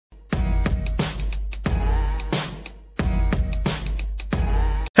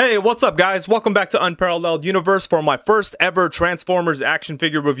Hey, what's up guys? Welcome back to Unparalleled Universe for my first ever Transformers action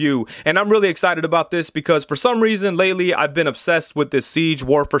figure review. And I'm really excited about this because for some reason lately I've been obsessed with this Siege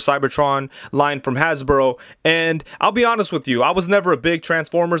War for Cybertron line from Hasbro. And I'll be honest with you, I was never a big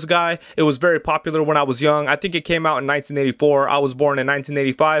Transformers guy. It was very popular when I was young. I think it came out in 1984. I was born in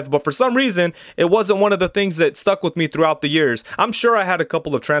 1985. But for some reason, it wasn't one of the things that stuck with me throughout the years. I'm sure I had a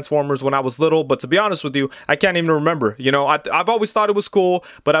couple of Transformers when I was little, but to be honest with you, I can't even remember. You know, I've always thought it was cool,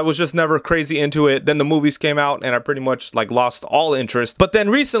 but I was just never crazy into it. Then the movies came out and I pretty much like lost all interest. But then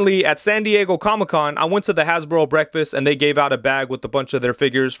recently at San Diego Comic-Con, I went to the Hasbro breakfast and they gave out a bag with a bunch of their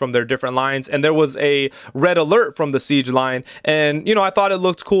figures from their different lines. And there was a red alert from the Siege line. And, you know, I thought it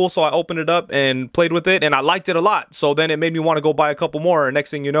looked cool. So I opened it up and played with it and I liked it a lot. So then it made me want to go buy a couple more. And next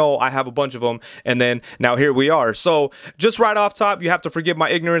thing you know, I have a bunch of them. And then now here we are. So just right off top, you have to forgive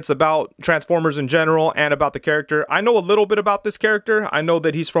my ignorance about Transformers in general and about the character. I know a little bit about this character. I know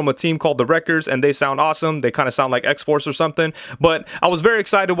that he's from a team called the Wreckers and they sound awesome. They kind of sound like X-Force or something, but I was very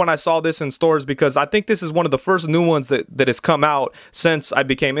excited when I saw this in stores because I think this is one of the first new ones that has come out since I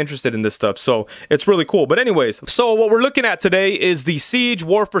became interested in this stuff, so it's really cool. But anyways, so what we're looking at today is the Siege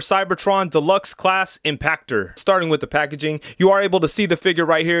War for Cybertron Deluxe Class Impactor. Starting with the packaging, you are able to see the figure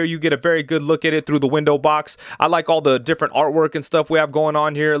right here. You get a very good look at it through the window box. I like all the different artwork and stuff we have going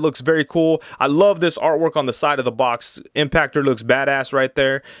on here. It looks very cool. I love this artwork on the side of the box. Impactor looks badass right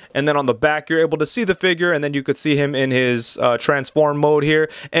there. And then on the back, you're able to see the figure, and then you could see him in his transform mode here.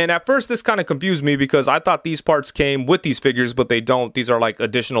 And at first, this kind of confused me because I thought these parts came with these figures, but they don't. These are like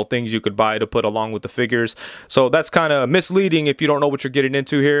additional things you could buy to put along with the figures. So that's kind of misleading if you don't know what you're getting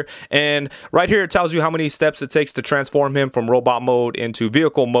into here. And right here, it tells you how many steps it takes to transform him from robot mode into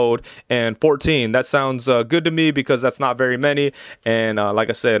vehicle mode, and 14. That sounds good to me because that's not very many. And like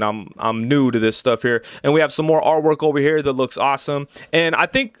I said, I'm new to this stuff here. And we have some more artwork over here that looks awesome. And I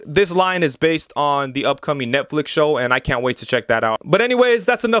think this line is based on the upcoming Netflix show, and I can't wait to check that out. But anyways,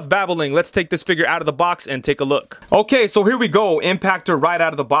 that's enough babbling. Let's take this figure out of the box and take a look. Okay, so here we go. Impactor right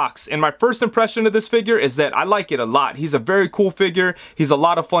out of the box. And my first impression of this figure is that I like it a lot. He's a very cool figure. He's a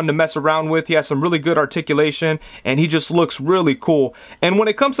lot of fun to mess around with. He has some really good articulation, and he just looks really cool. And when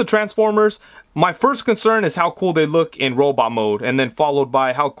it comes to Transformers, my first concern is how cool they look in robot mode, and then followed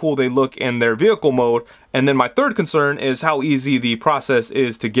by how cool they look in their vehicle mode. And then my third concern is how easy the process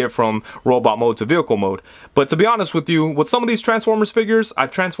is to get from robot mode to vehicle mode. But to be honest with you, with some of these Transformers figures,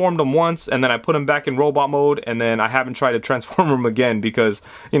 I've transformed them once and then I put them back in robot mode, and then I haven't tried to transform them again because,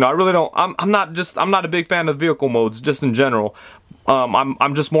 you know, I really don't, I'm not a big fan of vehicle modes just in general.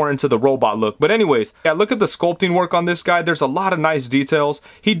 I'm just more into the robot look. But anyways, yeah, look at the sculpting work on this guy. There's a lot of nice details.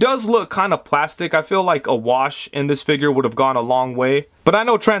 He does look kind of plastic. I feel like a wash in this figure would have gone a long way. But I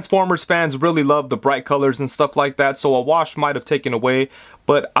know Transformers fans really love the bright colors and stuff like that, so a wash might have taken away.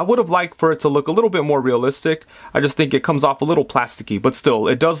 But I would have liked for it to look a little bit more realistic. I just think it comes off a little plasticky, but still,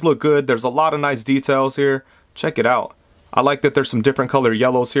 it does look good. There's a lot of nice details here. Check it out. I like that there's some different color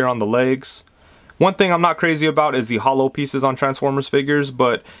yellows here on the legs. One thing I'm not crazy about is the hollow pieces on Transformers figures,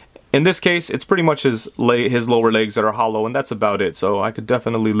 but in this case, it's pretty much his lower legs that are hollow, and that's about it, so I could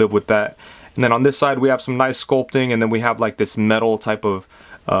definitely live with that. And then on this side, we have some nice sculpting, and then we have like this metal type of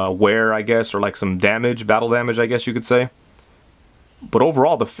wear, I guess, or like some damage, battle damage, I guess you could say. But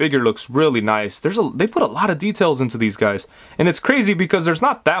overall, the figure looks really nice. They put a lot of details into these guys. And it's crazy because there's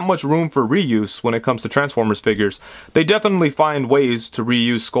not that much room for reuse when it comes to Transformers figures. They definitely find ways to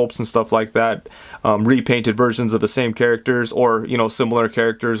reuse sculpts and stuff like that. Repainted versions of the same characters, or, you know, similar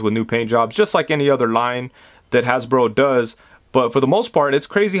characters with new paint jobs, just like any other line that Hasbro does. But for the most part, it's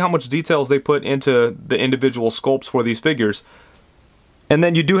crazy how much details they put into the individual sculpts for these figures. And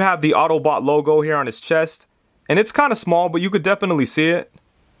then you do have the Autobot logo here on his chest. And it's kind of small, but you could definitely see it.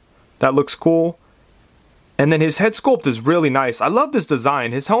 That looks cool. And then his head sculpt is really nice. I love this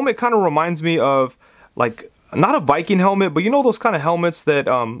design. His helmet kind of reminds me of, like, not a Viking helmet, but you know those kind of helmets that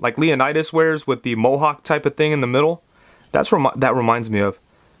like Leonidas wears with the mohawk type of thing in the middle? That reminds me of.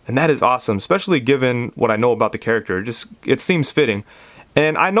 And that is awesome, especially given what I know about the character. It seems fitting.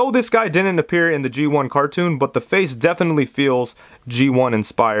 And I know this guy didn't appear in the G1 cartoon, but the face definitely feels G1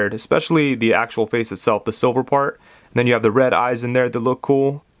 inspired, especially the actual face itself, the silver part. And then you have the red eyes in there that look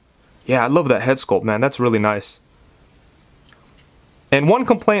cool. Yeah, I love that head sculpt, man. That's really nice. And one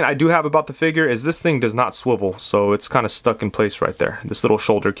complaint I do have about the figure is this thing does not swivel, so it's kind of stuck in place right there. This little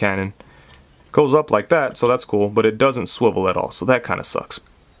shoulder cannon goes up like that, so that's cool, but it doesn't swivel at all, so that kind of sucks.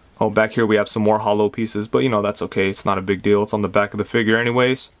 Oh, back here we have some more hollow pieces, but you know, that's okay. It's not a big deal. It's on the back of the figure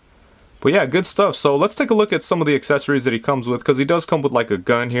anyways. But yeah, good stuff. So let's take a look at some of the accessories that he comes with, because he does come with like a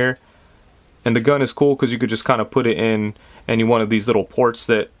gun here. And the gun is cool because you could just kind of put it in any one of these little ports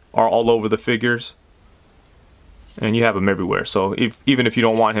that are all over the figures. And you have them everywhere. So even if you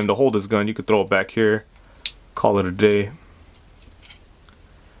don't want him to hold his gun, you could throw it back here. Call it a day.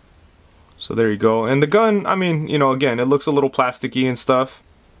 So there you go. And the gun, I mean, you know, again, it looks a little plasticky and stuff.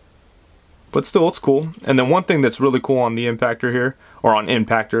 But still, it's cool. And then one thing that's really cool on the Impactor here, or on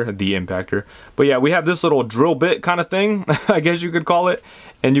Impactor, the Impactor. But yeah, we have this little drill bit kind of thing, I guess you could call it.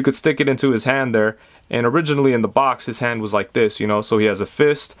 And you could stick it into his hand there. And originally in the box, his hand was like this, you know, so he has a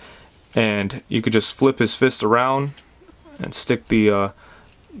fist. And you could just flip his fist around and stick the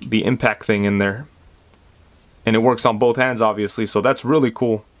impact thing in there. And it works on both hands, obviously, so that's really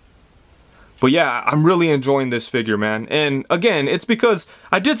cool. But yeah, I'm really enjoying this figure, man. And again, it's because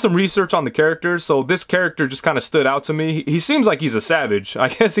I did some research on the characters, so this character just kind of stood out to me. He seems like he's a savage. I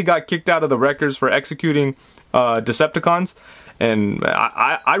guess he got kicked out of the Wreckers for executing Decepticons. And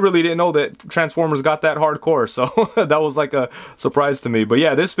I really didn't know that Transformers got that hardcore, so that was like a surprise to me. But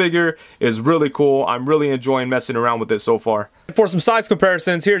yeah, this figure is really cool. I'm really enjoying messing around with it so far. For some size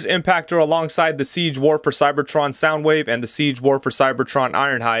comparisons, here's Impactor alongside the Siege War for Cybertron Soundwave and the Siege War for Cybertron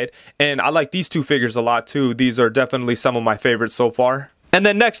Ironhide. And I like these two figures a lot too. These are definitely some of my favorites so far. And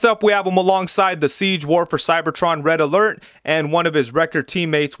then next up, we have him alongside the Siege War for Cybertron Red Alert and one of his Wrecker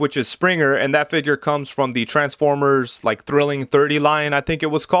teammates, which is Springer. And that figure comes from the Transformers like Thrilling 30 line, I think it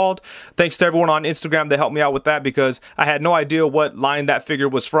was called. Thanks to everyone on Instagram that helped me out with that because I had no idea what line that figure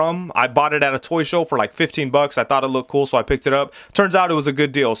was from. I bought it at a toy show for like 15 bucks. I thought it looked cool, so I picked it up. Turns out it was a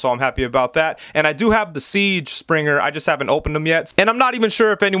good deal, so I'm happy about that. And I do have the Siege Springer. I just haven't opened them yet. And I'm not even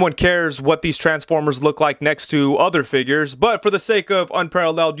sure if anyone cares what these Transformers look like next to other figures, but for the sake of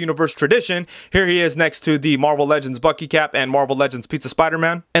Unparalleled Universe tradition, here he is next to the Marvel Legends Bucky Cap and Marvel Legends Pizza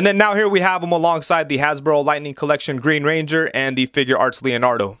Spider-Man. And then now here we have him alongside the Hasbro Lightning Collection Green Ranger and the Figure Arts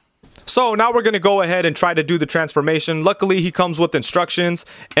Leonardo. So now we're going to go ahead and try to do the transformation. Luckily, he comes with instructions,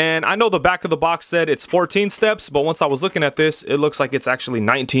 and I know the back of the box said it's 14 steps, but once I was looking at this, it looks like it's actually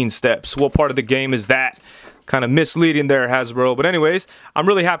 19 steps. What part of the game is that? Kind of misleading there, Hasbro. But anyways, I'm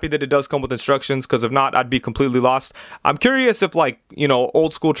really happy that it does come with instructions, because if not, I'd be completely lost. I'm curious if, like, you know,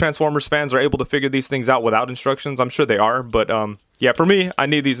 old school Transformers fans are able to figure these things out without instructions. I'm sure they are, but yeah, for me, I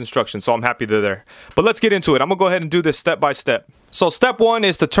need these instructions, so I'm happy they're there. But let's get into it. I'm gonna go ahead and do this step by step. So step 1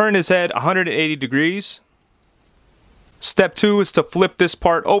 is to turn his head 180 degrees. Step 2 is to flip this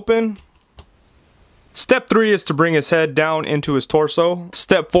part open. Step 3 is to bring his head down into his torso.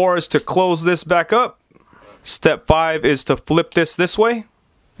 Step 4 is to close this back up. Step 5 is to flip this way.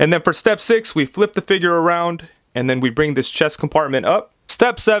 And then for step 6, we flip the figure around and then we bring this chest compartment up.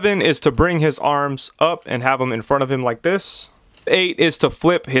 Step 7 is to bring his arms up and have them in front of him like this. 8 is to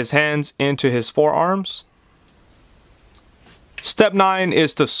flip his hands into his forearms. Step 9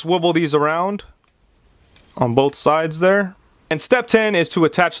 is to swivel these around on both sides there. And step 10 is to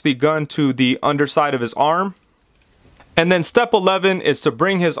attach the gun to the underside of his arm. And then step 11 is to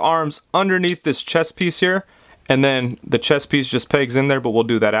bring his arms underneath this chest piece here. And then the chest piece just pegs in there, but we'll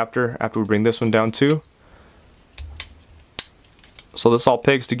do that after we bring this one down too. So this all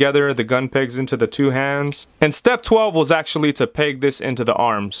pegs together, the gun pegs into the two hands. And step 12 was actually to peg this into the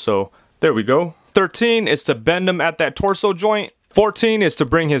arms, so there we go. 13 is to bend him at that torso joint. 14 is to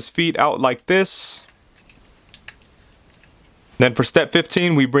bring his feet out like this. Then for step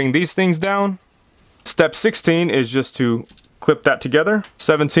 15, we bring these things down. Step 16 is just to clip that together.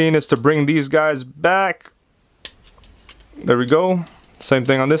 17 is to bring these guys back. There we go. Same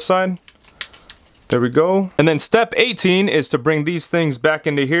thing on this side. There we go. And then step 18 is to bring these things back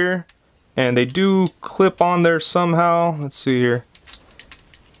into here. And they do clip on there somehow. Let's see here.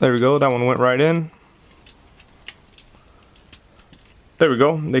 There we go. That one went right in. There we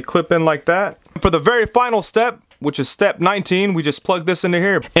go. They clip in like that. For the very final step, which is step 19, we just plug this into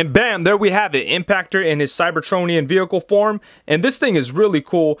here. And bam, there we have it. Impactor in his Cybertronian vehicle form. And this thing is really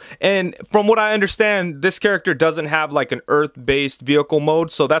cool. And from what I understand, this character doesn't have like an Earth-based vehicle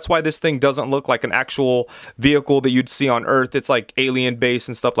mode. So that's why this thing doesn't look like an actual vehicle that you'd see on Earth. It's like alien-based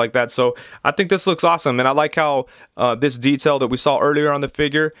and stuff like that. So I think this looks awesome. And I like how this detail that we saw earlier on the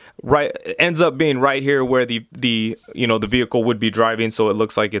figure ends up being right here where the vehicle would be driving. So it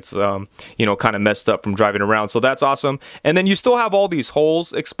looks like it's kind of messed up from driving around. So that's awesome. And then you still have all these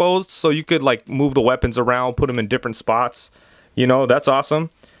holes exposed, so you could like move the weapons around, put them in different spots. That's awesome.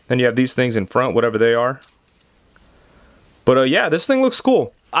 Then you have these things in front, whatever they are. But yeah, this thing looks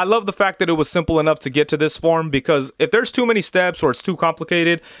cool. I love the fact that it was simple enough to get to this form, because if there's too many steps or it's too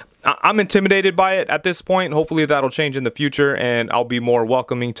complicated, I'm intimidated by it at this point. Hopefully that'll change in the future and I'll be more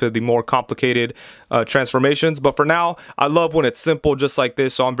welcoming to the more complicated transformations. But for now, I love when it's simple just like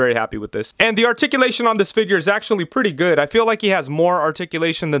this, so I'm very happy with this. And the articulation on this figure is actually pretty good. I feel like he has more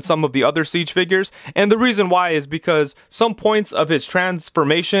articulation than some of the other Siege figures. And the reason why is because some points of his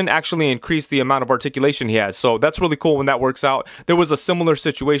transformation actually increase the amount of articulation he has. So that's really cool when that works out. There was a similar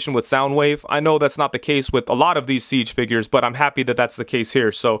situation with Soundwave. I know that's not the case with a lot of these Siege figures, but I'm happy that that's the case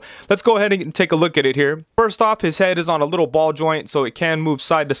here. So let's go ahead and take a look at it here. First off, his head is on a little ball joint, so it can move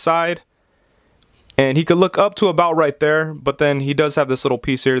side to side. And he could look up to about right there, but then he does have this little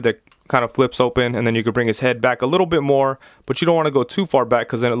piece here that kind of flips open, and then you could bring his head back a little bit more, but you don't want to go too far back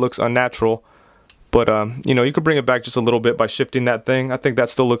because then it looks unnatural. But, you know, you could bring it back just a little bit by shifting that thing. I think that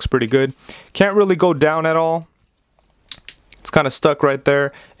still looks pretty good. Can't really go down at all. It's kind of stuck right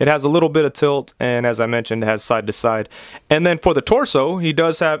there. It has a little bit of tilt, and as I mentioned, it has side to side. And then for the torso, he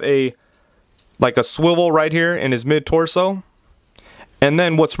does have like a swivel right here in his mid-torso. And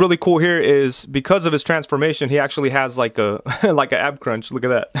then what's really cool here is because of his transformation, he actually has like a like an ab crunch. Look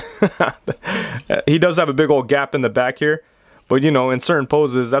at that. He does have a big old gap in the back here. But, you know, in certain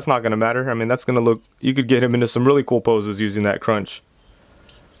poses, that's not going to matter. I mean, that's going to look... You could get him into some really cool poses using that crunch.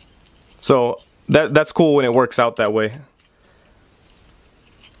 So that's cool when it works out that way.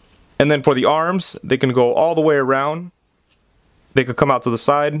 And then for the arms, they can go all the way around. They could come out to the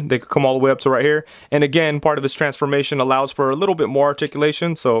side. They could come all the way up to right here. And again, part of his transformation allows for a little bit more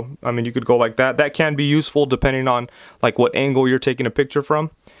articulation. So, I mean, you could go like that. That can be useful depending on like what angle you're taking a picture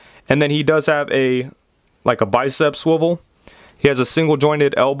from. And then he does have like a bicep swivel. He has a single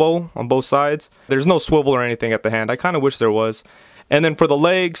jointed elbow on both sides. There's no swivel or anything at the hand. I kind of wish there was. And then for the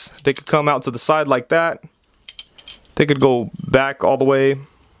legs, they could come out to the side like that. They could go back all the way,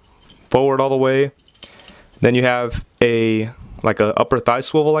 forward all the way. Then you have like a upper thigh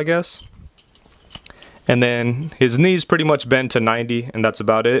swivel, I guess. And then his knees pretty much bend to 90, and that's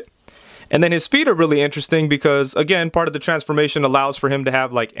about it. And then his feet are really interesting because, again, part of the transformation allows for him to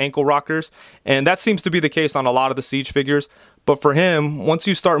have like ankle rockers. And that seems to be the case on a lot of the Siege figures. But for him, once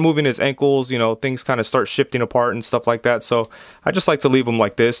you start moving his ankles, you know, things kind of start shifting apart and stuff like that. So I just like to leave them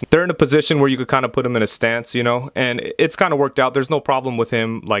like this. They're in a position where you could kind of put him in a stance, you know, and it's kind of worked out. There's no problem with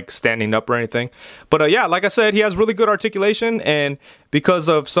him like standing up or anything. But yeah, like I said, he has really good articulation, and because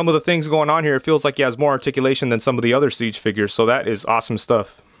of some of the things going on here, it feels like he has more articulation than some of the other Siege figures. So that is awesome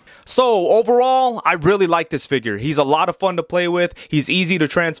stuff. So overall, I really like this figure. He's a lot of fun to play with. He's easy to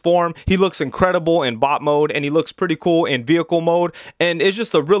transform. He looks incredible in bot mode, and he looks pretty cool in vehicle mode. And it's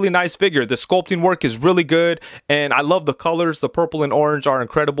just a really nice figure. The sculpting work is really good, and I love the colors. The purple and orange are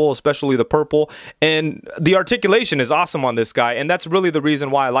incredible, especially the purple. And the articulation is awesome on this guy, and that's really the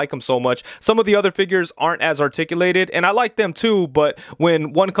reason why I like him so much. Some of the other figures aren't as articulated, and I like them too, but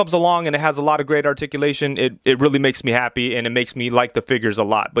when one comes along and it has a lot of great articulation, it really makes me happy, and it makes me like the figures a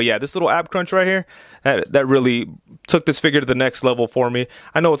lot. But yeah, this little ab crunch right here, that really took this figure to the next level for me.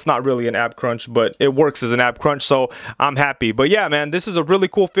 I know it's not really an ab crunch, but it works as an ab crunch, so I'm happy. But yeah, man, this is a really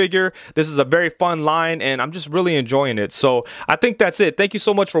cool figure. This is a very fun line, and I'm just really enjoying it. So I think that's it. Thank you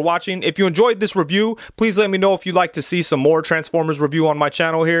so much for watching. If you enjoyed this review, please let me know if you'd like to see some more Transformers review on my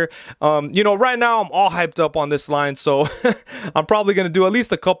channel here. You know, right now I'm all hyped up on this line, so I'm probably going to do at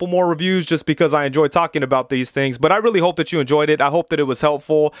least a couple more reviews just because I enjoy talking about these things. But I really hope that you enjoyed it. I hope that it was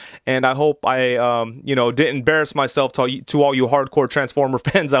helpful, and I hope I, you know, didn't embarrass myself to all you hardcore Transformer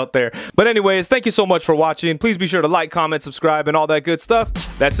fans out there. But anyways, thank you so much for watching. Please be sure to like, comment, subscribe, and all that good stuff.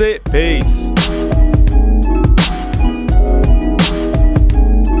 That's it. Peace.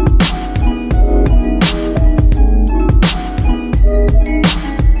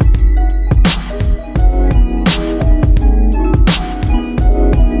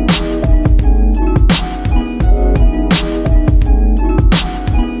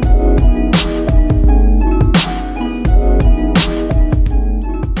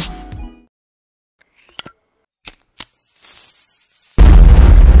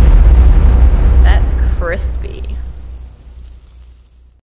 Crispy.